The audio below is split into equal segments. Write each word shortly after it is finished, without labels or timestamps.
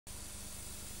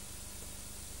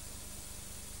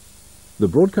The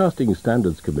Broadcasting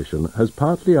Standards Commission has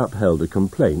partly upheld a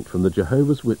complaint from the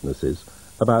Jehovah's Witnesses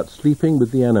about sleeping with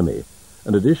the enemy,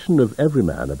 an edition of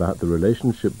Everyman about the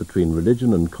relationship between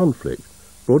religion and conflict,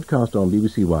 broadcast on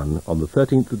BBC One on the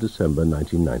 13th of December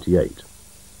 1998.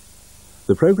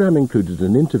 The programme included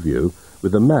an interview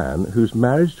with a man whose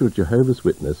marriage to a Jehovah's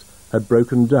Witness had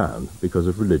broken down because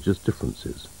of religious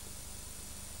differences.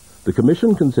 The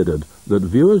Commission considered that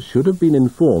viewers should have been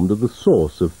informed of the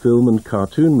source of film and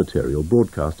cartoon material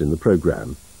broadcast in the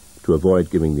programme, to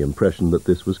avoid giving the impression that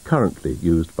this was currently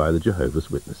used by the Jehovah's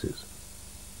Witnesses.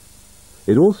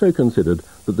 It also considered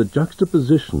that the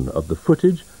juxtaposition of the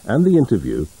footage and the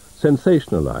interview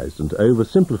sensationalised and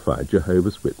oversimplified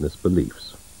Jehovah's Witness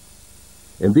beliefs.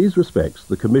 In these respects,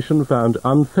 the Commission found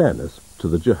unfairness to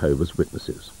the Jehovah's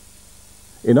Witnesses.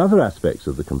 In other aspects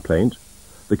of the complaint,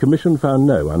 the Commission found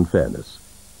no unfairness.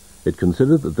 It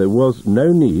considered that there was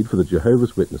no need for the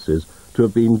Jehovah's Witnesses to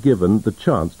have been given the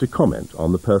chance to comment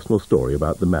on the personal story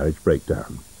about the marriage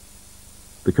breakdown.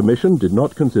 The Commission did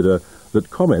not consider that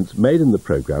comments made in the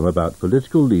programme about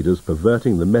political leaders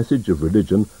perverting the message of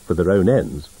religion for their own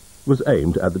ends was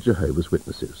aimed at the Jehovah's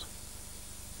Witnesses.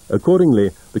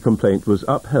 Accordingly, the complaint was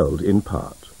upheld in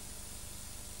part.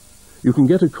 You can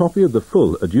get a copy of the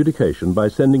full adjudication by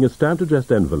sending a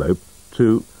stamped-addressed envelope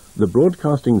to the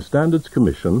Broadcasting Standards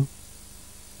Commission,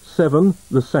 7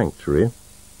 The Sanctuary,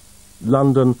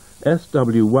 London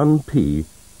SW1P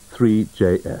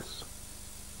 3JS.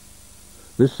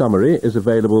 This summary is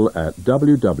available at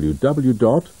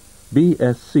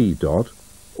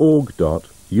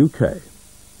www.bsc.org.uk,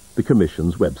 the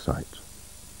Commission's website.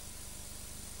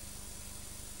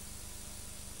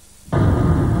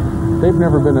 They've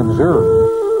never been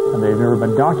observed, and they've never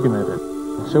been documented,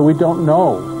 so we don't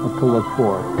know what to look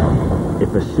for. If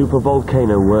a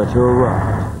supervolcano were to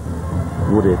erupt,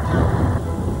 would it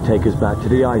take us back to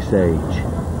the Ice Age?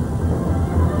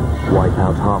 Wipe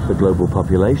out half the global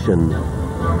population?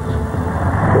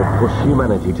 Or push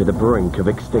humanity to the brink of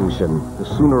extinction?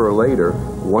 Sooner or later,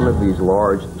 one of these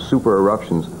large super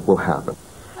eruptions will happen.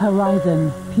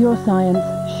 Horizon, pure science,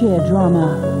 sheer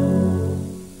drama.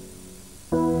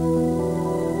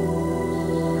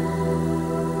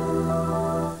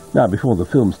 Now, before the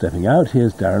film stepping out,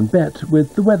 here's Darren Bett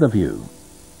with the Weather View.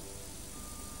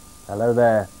 Hello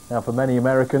there. Now, for many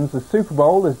Americans, the Super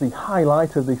Bowl is the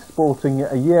highlight of the sporting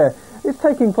year. It's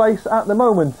taking place at the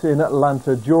moment in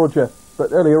Atlanta, Georgia.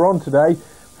 But earlier on today,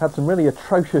 we had some really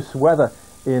atrocious weather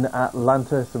in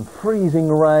Atlanta. Some freezing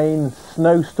rain,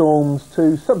 snowstorms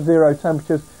to sub-zero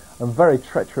temperatures and very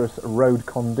treacherous road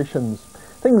conditions.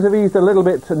 Things have eased a little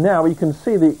bit now. You can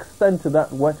see the extent of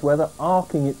that wet weather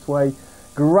arcing its way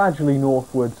gradually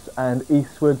northwards and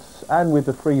eastwards, and with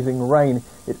the freezing rain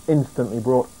it instantly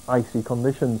brought icy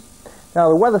conditions. Now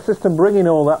the weather system bringing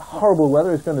all that horrible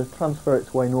weather is going to transfer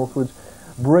its way northwards,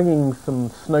 bringing some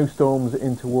snowstorms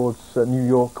in towards New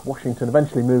York, Washington,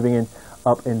 eventually moving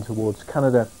up in towards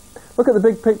Canada. Look at the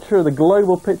big picture, the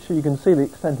global picture. You can see the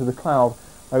extent of the cloud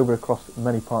over across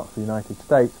many parts of the United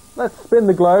States. Let's spin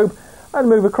the globe and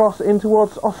move across in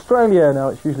towards Australia. Now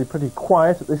it's usually pretty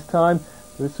quiet at this time.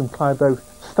 There is some cloud though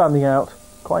standing out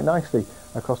quite nicely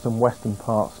across some western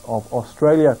parts of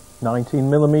Australia. 19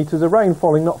 millimetres of rain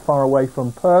falling not far away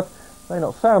from Perth. May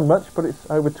not sound much, but it's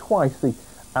over twice the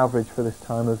average for this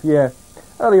time of year.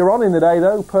 Earlier on in the day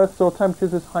though, Perth saw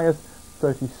temperatures as high as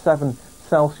 37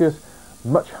 Celsius,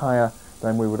 much higher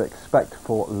than we would expect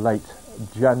for late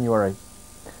January.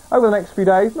 Over the next few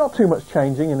days, not too much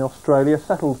changing in Australia,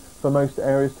 settled for most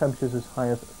areas, temperatures as high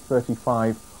as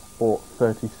 35 or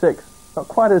 36. Not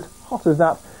quite as hot as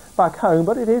that back home,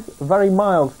 but it is very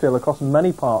mild still across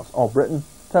many parts of Britain.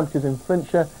 Temperatures in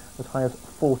Flintshire as high as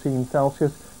 14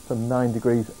 Celsius, some 9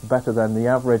 degrees better than the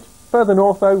average. Further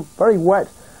north though, very wet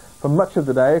for much of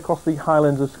the day across the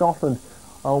Highlands of Scotland.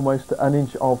 Almost an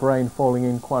inch of rain falling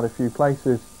in quite a few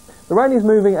places. The rain is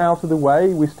moving out of the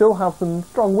way. We still have some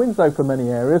strong winds though for many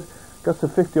areas, gusts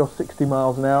of 50 or 60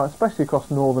 miles an hour, especially across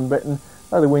northern Britain,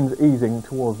 though the wind's easing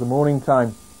towards the morning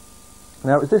time.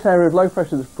 Now it's this area of low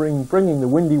pressure that's bringing the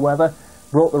windy weather,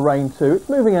 brought the rain too. It's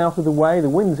moving out of the way,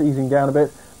 the wind's easing down a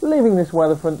bit, leaving this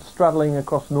weather front straddling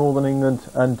across northern England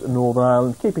and Northern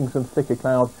Ireland, keeping some thicker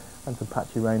cloud and some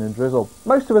patchy rain and drizzle.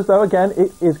 Most of us though, again,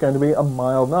 it is going to be a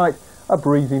mild night, a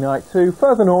breezy night too.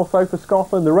 Further north though for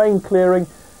Scotland, the rain clearing,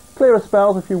 clearer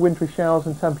spells, a few wintry showers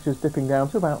and temperatures dipping down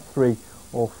to about 3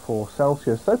 or 4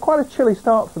 Celsius. So quite a chilly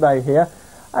start today here.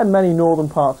 And many northern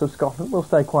parts of Scotland will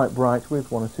stay quite bright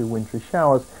with 1 or 2 wintry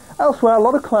showers. Elsewhere, a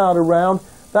lot of cloud around.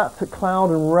 That cloud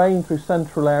and rain through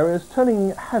central areas, turning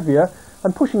heavier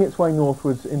and pushing its way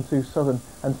northwards into southern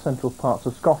and central parts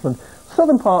of Scotland.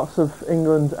 Southern parts of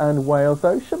England and Wales,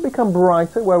 though, should become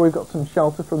brighter, where we've got some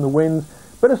shelter from the winds,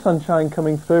 bit of sunshine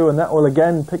coming through, and that will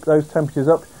again pick those temperatures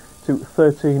up to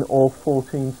 13 or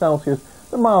 14 Celsius.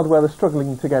 The mild weather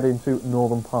struggling to get into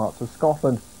northern parts of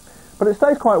Scotland. But it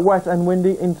stays quite wet and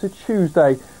windy into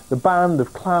Tuesday. The band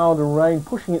of cloud and rain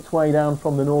pushing its way down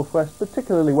from the northwest,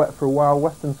 particularly wet for a while,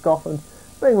 western Scotland,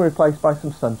 being replaced by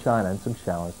some sunshine and some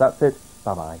showers. That's it.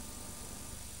 Bye-bye.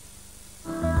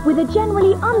 With a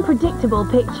generally unpredictable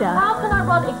picture. How can I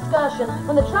run excursions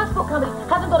when the transport company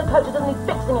hasn't got a coach that doesn't need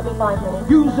fixing every 5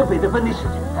 minutes? Use a bit of initiative.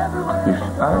 If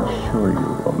I show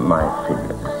you my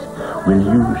figures, will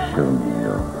you show me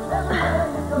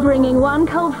yours? Bringing one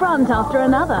cold front after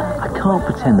another. I can't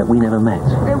pretend that we never met.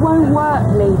 It won't work,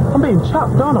 Lee. I'm being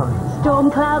chucked, aren't I?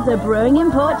 Storm clouds are brewing in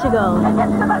Portugal. Get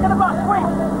to the back of the bus, quick!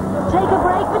 Take a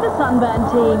break with the Sunburn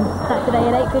team. Saturday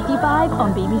at 8:55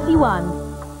 on BBC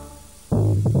One.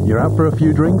 You're out for a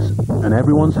few drinks, and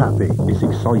everyone's happy. It's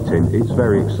exciting. It's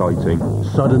very exciting.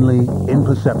 Suddenly,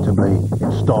 imperceptibly,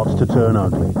 it starts to turn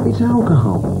ugly. It's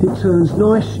alcohol. It turns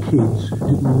nice kids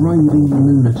into raving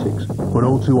lunatics. But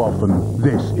all too often,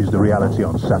 this is the reality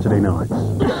on Saturday nights.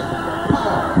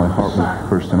 My heart was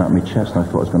bursting out of my chest, and I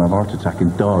thought I was going to have a heart attack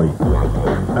and die.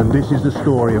 And this is the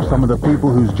story of some of the people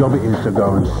whose job it is to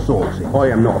go and sort it. I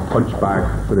am not a punch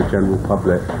bag for the general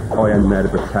public. I am there to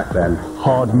protect them.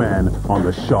 Hard men on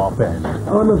the sharp end.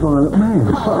 I'm a violent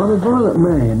man. But I'm a violent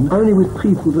man only with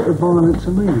people that are violent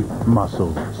to me.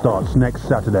 Muscle starts next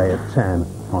Saturday at 10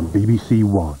 on BBC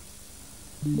One.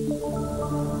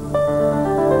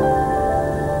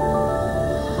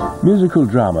 Musical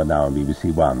drama now on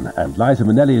BBC One, and Liza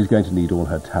Minnelli is going to need all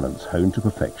her talents honed to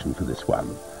perfection for this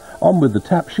one. On with the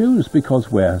tap shoes,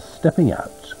 because we're stepping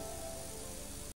out.